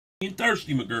You're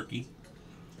thirsty, McGurky.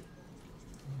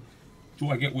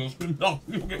 Do I get wheel spin? No,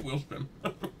 you don't get wheel spin.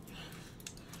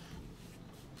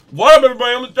 What up,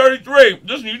 everybody? I'm at 33.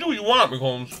 Listen, you do what you want,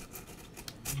 McHolmes.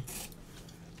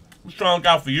 I'm just trying to look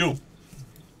out for you.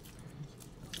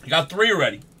 You got 3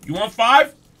 already. You want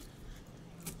 5?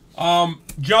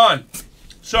 John.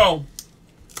 So,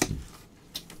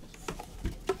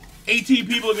 18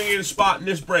 people are going to get a spot in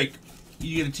this break.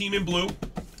 You get a team in blue,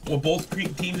 or both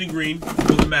teams in green,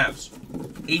 or the Mavs.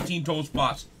 18 total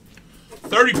spots.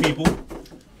 30 people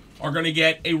are going to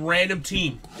get a random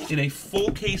team in a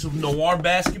full case of Noir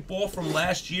basketball from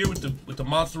last year with the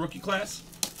Monster Rookie class.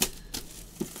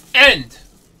 And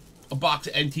a box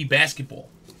of NT basketball,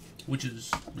 which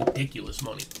is ridiculous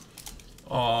money.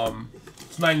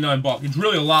 It's $99. It's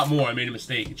really a lot more. I made a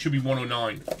mistake. It should be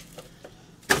 $109.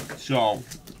 So,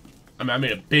 I mean, I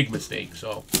made a big mistake.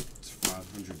 So, it's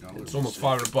 $500. It's almost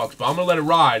 $500. But I'm gonna let it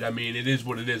ride. I mean, it is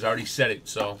what it is. I already said it.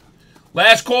 So,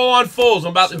 last call on fulls.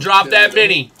 I'm about to drop that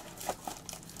mini.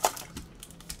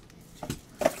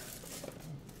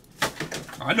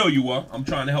 I know you are. I'm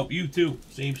trying to help you too.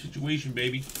 Same situation,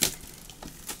 baby.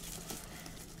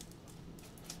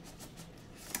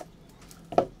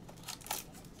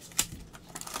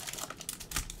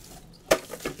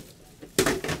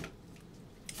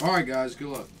 All right, guys. Good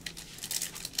luck.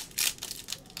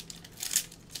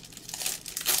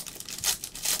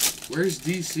 Where's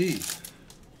DC?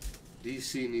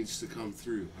 DC needs to come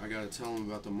through. I gotta tell him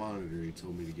about the monitor he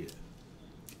told me to get.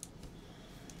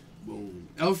 Boom.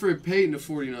 Alfred Payton to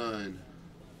 49.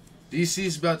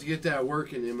 DC's about to get that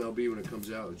work in MLB when it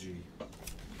comes out, G.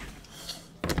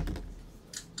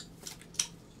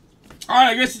 Alright,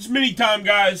 I guess it's mini time,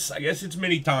 guys. I guess it's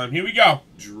mini time. Here we go.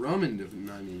 Drummond to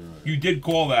 99. You did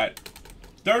call that.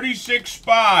 36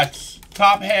 spots.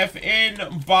 Top half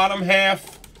in, bottom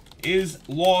half is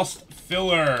lost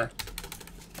filler.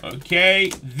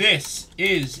 Okay, this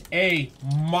is a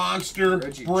monster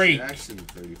Reggie break. Jackson,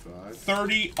 35.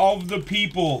 30 of the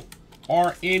people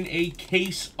are in a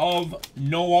case of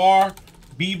Noir,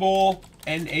 B-Ball,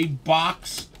 and a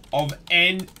box of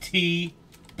NT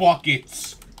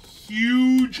buckets.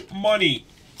 Huge money.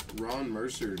 Ron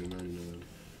Mercer to 99.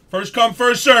 First come,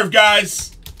 first serve,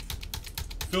 guys.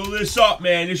 Fill this up,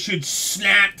 man. This should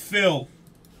snap fill.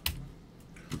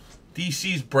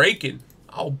 DC's breaking.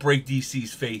 I'll break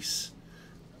DC's face.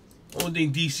 Only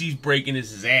thing DC's breaking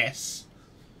is his ass.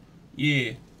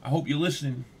 Yeah, I hope you're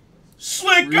listening.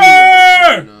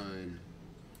 Slicker!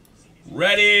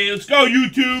 Ready? Let's go,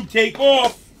 YouTube. Take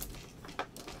off.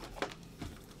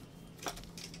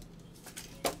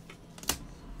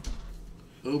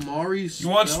 Omari You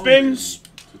want spins?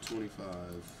 To 25.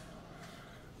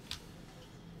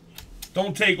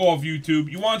 Don't take off,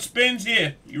 YouTube. You want spins?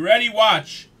 Here. You ready?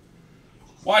 Watch.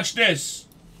 Watch this.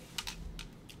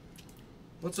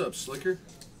 What's up, Slicker?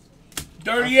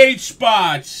 38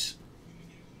 spots.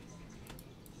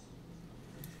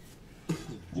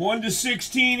 1 to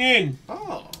 16 in.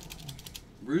 Oh.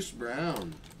 Bruce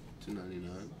Brown to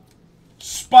 99.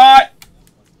 Spot.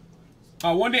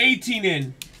 1 to 18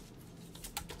 in.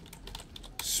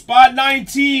 Spot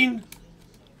 19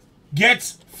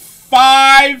 gets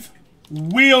 5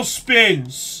 wheel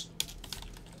spins.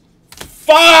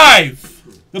 5!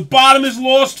 The bottom is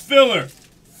lost filler.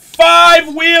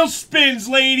 5 wheel spins,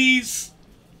 ladies.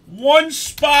 1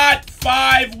 spot,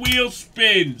 5 wheel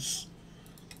spins.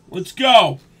 Let's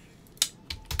go.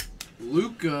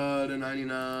 Luca to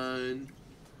 99.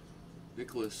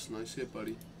 Nicholas, nice hit,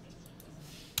 buddy.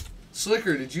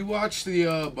 Slicker, did you watch the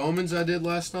Bowmans I did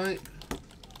last night?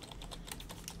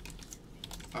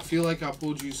 I feel like I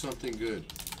pulled you something good.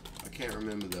 I can't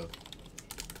remember, though.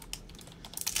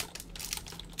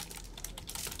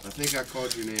 I think I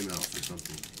called your name out for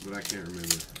something, but I can't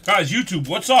remember. Guys, YouTube,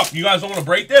 what's up? You guys don't want to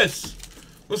break this?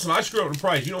 Listen, I screw up the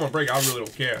price. You don't want to break it, I really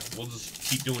don't care. We'll just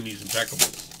keep doing these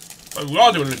Impeccables. I mean, we're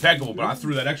all doing an Impeccable, but I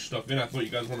threw that extra stuff in. I thought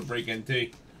you guys want to break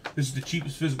NT. This is the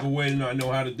cheapest physical way I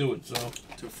know how to do it, so.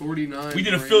 To 49. We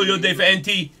did a fill the other day for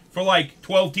NT for like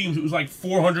 12 teams. It was like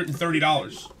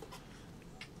 $430.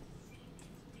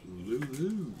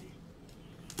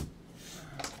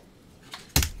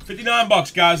 59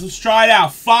 bucks, guys. Let's try it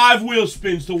out. 5 wheel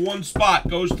spins to 1 spot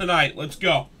goes tonight. Let's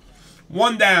go.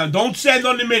 1 down. Don't send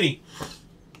on the mini.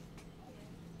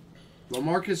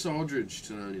 LaMarcus Aldridge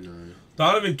to 99.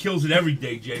 Donovan kills it every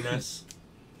day, J-Ness.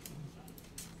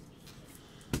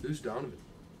 Who's Donovan?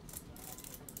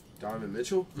 Donovan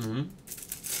Mitchell? Mm-hmm.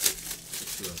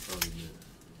 That's what I probably meant.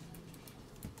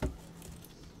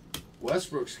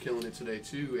 Westbrook's killing it today,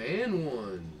 too. And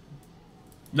 1.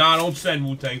 Nah, don't send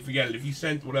Wu-Tang. Forget it. If you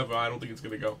sent whatever, I don't think it's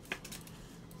going to go.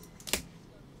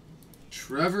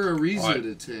 Trevor Ariza All right.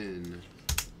 to 10.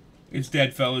 It's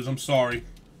dead, fellas. I'm sorry.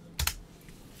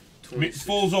 26.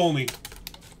 Fulls only.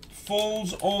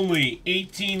 Fulls only.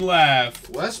 18 left.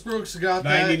 Westbrook's got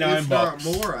 99 that, if bucks.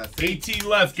 not more, I think. 18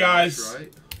 left, guys. That's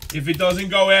right. If it doesn't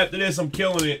go after this, I'm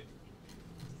killing it.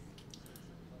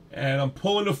 And I'm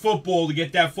pulling the football to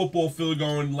get that football filler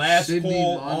going. Last Sidney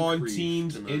call Moncrief on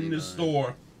teams to in the 99.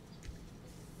 store.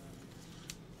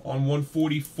 On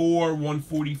 144,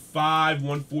 145,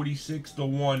 146 to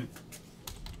 1.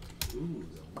 Ooh,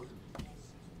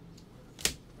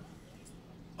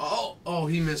 oh,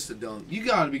 he missed a dunk. You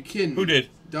gotta be kidding me. Who did?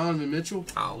 Donovan Mitchell?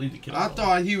 I'll leave the kid I alone.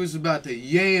 thought he was about to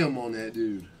yam on that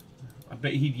dude. I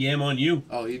bet he'd yam on you.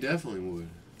 Oh, he definitely would.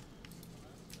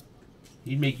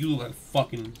 He'd make you look like a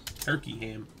fucking turkey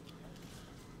ham.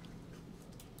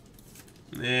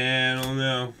 Nah, I don't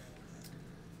know.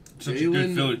 Such a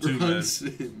good filler too, man.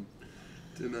 Brunson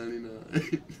to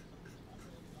 99.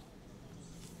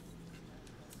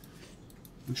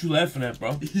 What you laughing at,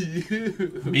 bro?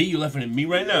 You. Me? You laughing at me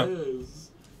right now?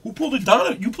 Yes. Who pulled a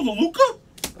Donna? You pulled a Luca?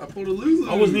 I pulled a Lulu.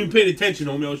 I wasn't even paying attention,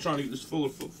 homie. I was trying to get this filler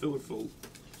full.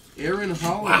 Aaron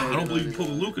Holiday. Wow, I don't believe you pulled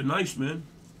a Luca. Nice, man.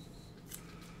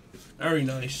 Very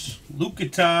nice. Luca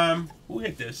time. Who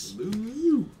hit this?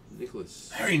 Lulu.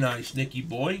 Nicholas. Very nice, Nicky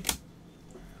boy.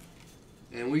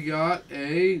 And we got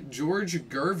a George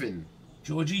Gervin.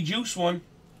 Georgie Juice one.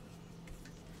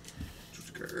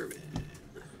 George Gervin.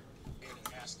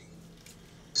 Asking,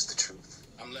 it's the truth.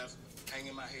 I'm left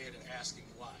hanging my head and asking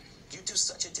why. You do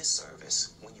such a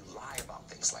disservice when you lie about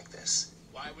things like this.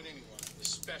 Why would anyone,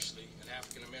 especially an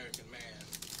African-American man,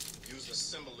 use a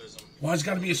symbolism? Why it's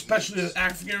got to be especially an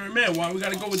African man? Why we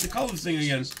got to go with the colors thing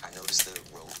again? I noticed the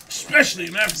rope. Especially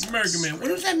an African American man. What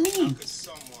does that How mean? could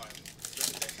someone look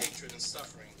at the hatred and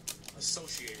suffering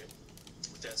associated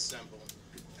with that symbol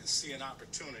and see an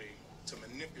opportunity to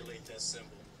manipulate that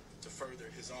symbol to further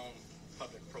his own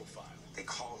public profile? They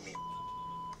called me.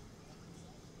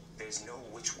 There's no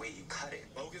which way you cut it.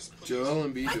 Bogus police. Joel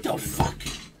Embiid What to the 49. fuck?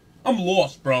 I'm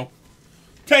lost, bro.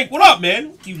 Tank, what up,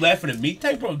 man? You laughing at me?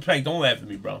 Tank, bro, Tank, don't laugh at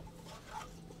me, bro.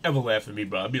 Ever laugh at me,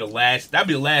 bro? That'd be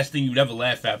the last thing you'd ever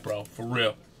laugh at, bro. For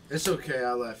real. It's okay.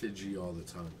 I laugh at G all the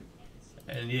time.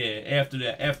 And yeah,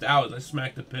 after hours, I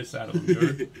smacked the piss out of him. You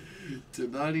heard? To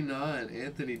 99,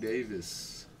 Anthony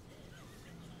Davis.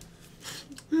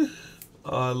 Oh,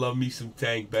 I love me some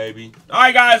Tank, baby. All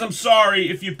right, guys, I'm sorry.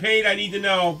 If you paid, I need to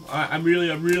know. I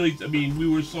mean, we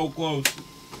were so close.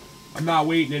 I'm not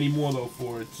waiting anymore, though,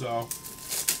 for it, so.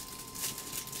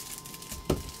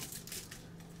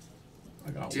 I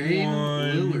got Dame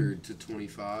one. Lillard to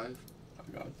 25.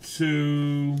 I got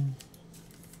 2.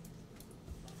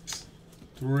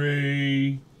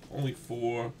 3. Only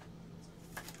 4.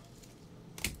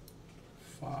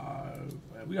 5.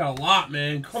 Man, we got a lot,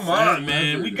 man. Come on,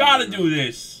 man. We gotta do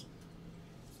this.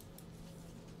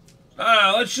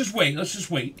 Let's just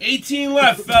wait. 18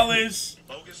 left, fellas.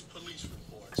 Bogus police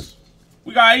reports.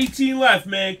 We got 18 left,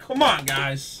 man. Come on,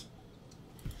 guys.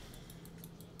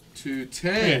 To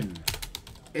 10,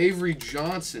 Avery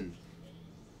Johnson.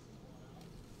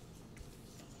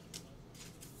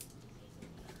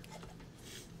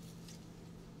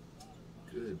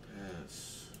 Good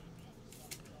pass.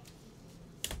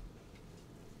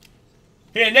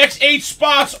 Here, next 8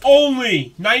 spots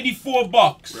only. 94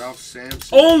 bucks. Ralph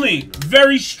Sampson. Only. 29.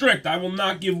 Very strict. I will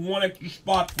not give one extra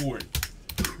spot for it.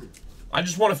 I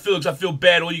just want to feel, because I feel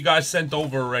bad all you guys sent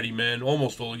over already, man.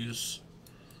 Almost all you.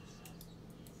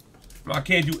 I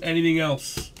can't do anything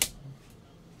else.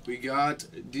 We got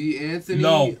D'Anthony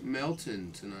No.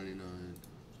 Melton to 99.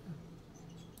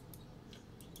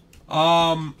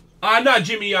 I'm not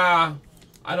Jimmy. I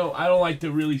don't like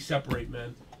to really separate,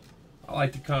 man. I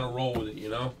like to kind of roll with it, you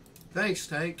know. Thanks,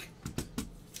 Tank.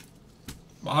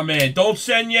 My man, don't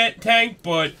send yet, Tank,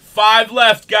 but 5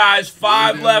 left, guys.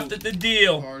 5 Randall left at the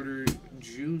deal. Carter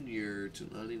Jr. to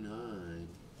 99.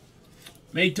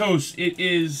 Matos, it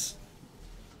is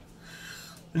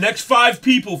the next 5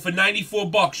 people for 94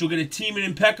 bucks. You'll get a team in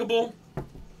Impeccable,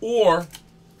 or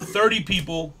 30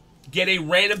 people get a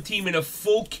random team in a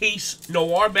full case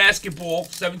Noir basketball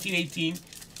 17-18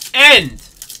 and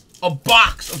a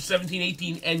box of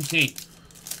 17-18 NT.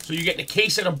 So you're getting a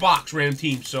case and a box random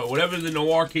team. So whatever the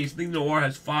Noir case, I think Noir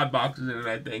has 5 boxes in it,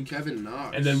 I think. Kevin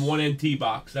Knox. And then 1 NT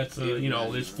box. That's you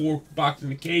know, there's 4 boxes in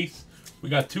the case. We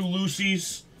got 2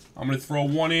 Lucy's. I'm gonna throw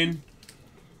 1 in.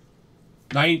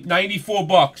 94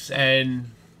 bucks, and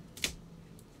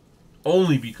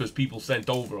only because people sent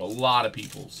over, a lot of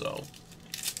people. So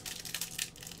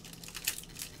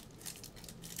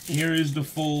here is the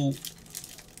full.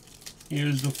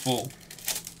 Here's the full.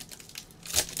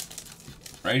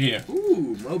 Right here.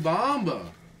 Ooh, Mo Bamba.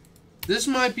 This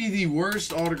might be the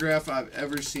worst autograph I've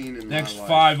ever seen in Next my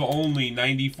life. 5 only,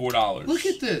 $94. Look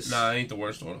at this. Nah, it ain't the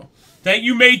worst auto. Thank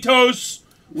you, Matos.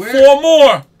 Where 4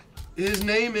 more. his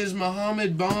name is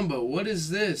Mohamed Bamba. What is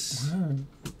this?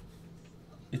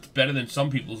 It's better than some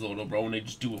people's auto, bro, when they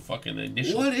just do a fucking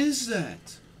initial. What is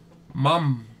that?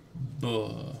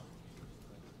 Mamba.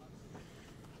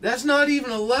 That's not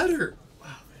even a letter. Wow,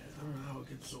 man. I don't know how it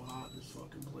gets so hot in this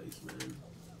fucking place, man.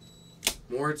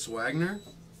 Moritz Wagner?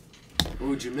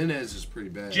 Oh, Jimenez is pretty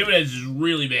bad. Jimenez is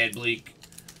really bad, Bleak.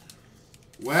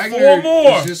 Wagner 4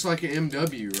 more. is just like an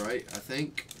MW, right? I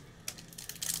think.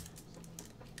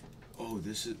 Oh,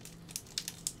 this is...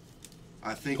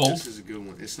 I think Gold? this is a good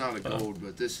one. It's not a gold,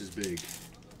 but this is big.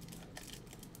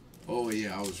 Oh,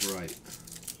 yeah, I was right.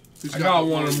 Who's I got the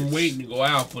one of them Hornets? waiting to go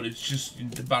out, but it's just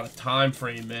about a time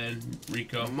frame, man,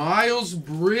 Rico. Miles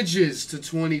Bridges to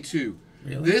 22.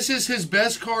 Really? This is his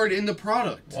best card in the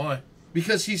product. Why?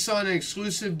 Because he signed an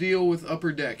exclusive deal with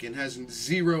Upper Deck and has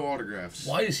 0 autographs.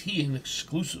 Why is he an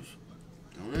exclusive?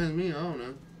 Don't ask me, I don't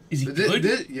know. Is he But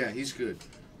good? yeah, he's good.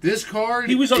 This card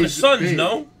He was on the is Suns, big.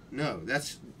 no? No,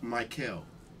 that's Michael.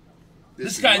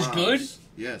 This is guy's Miles. good?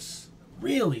 Yes.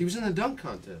 Really? He was in the dunk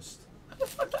contest. What the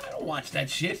fuck? I don't watch that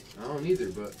shit. I don't either,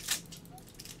 but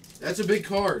that's a big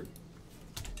card.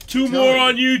 2 Tell more me.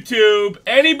 on YouTube.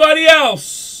 Anybody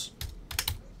else?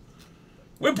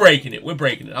 We're breaking it. We're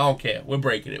breaking it. I don't care. We're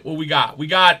breaking it. What we got? We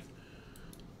got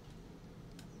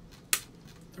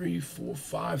 3, 4,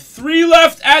 5. 3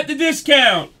 left at the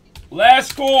discount.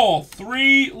 Last call.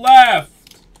 3 left.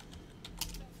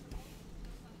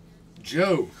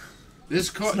 Joe, this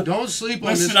card. Don't sleep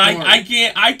on this Listen, card.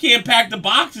 I can't pack the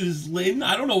boxes, Lynn.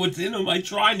 I don't know what's in them. I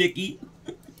try, Nikki.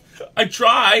 I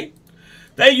try.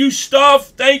 Thank you,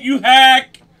 Stuff. Thank you,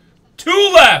 Hack. 2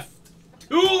 left.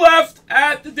 2 left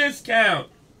at the discount.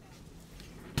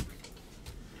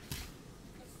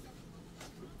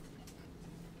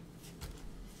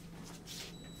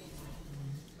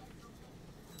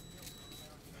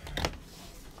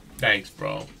 Thanks,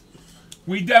 bro.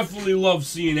 We definitely love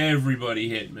seeing everybody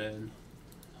hit, man.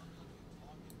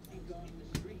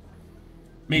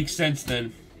 Makes sense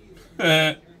then.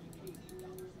 I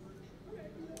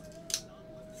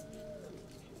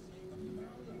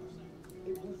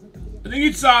think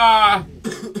it's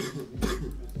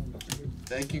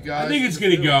Thank you guys. I think it's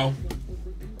gonna go.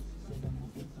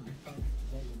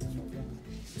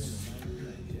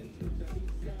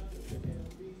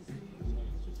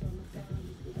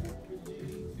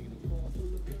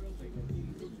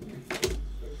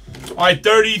 All right,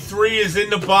 33 is in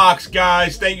the box,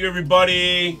 guys. Thank you,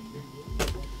 everybody.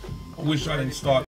 I wish I didn't start.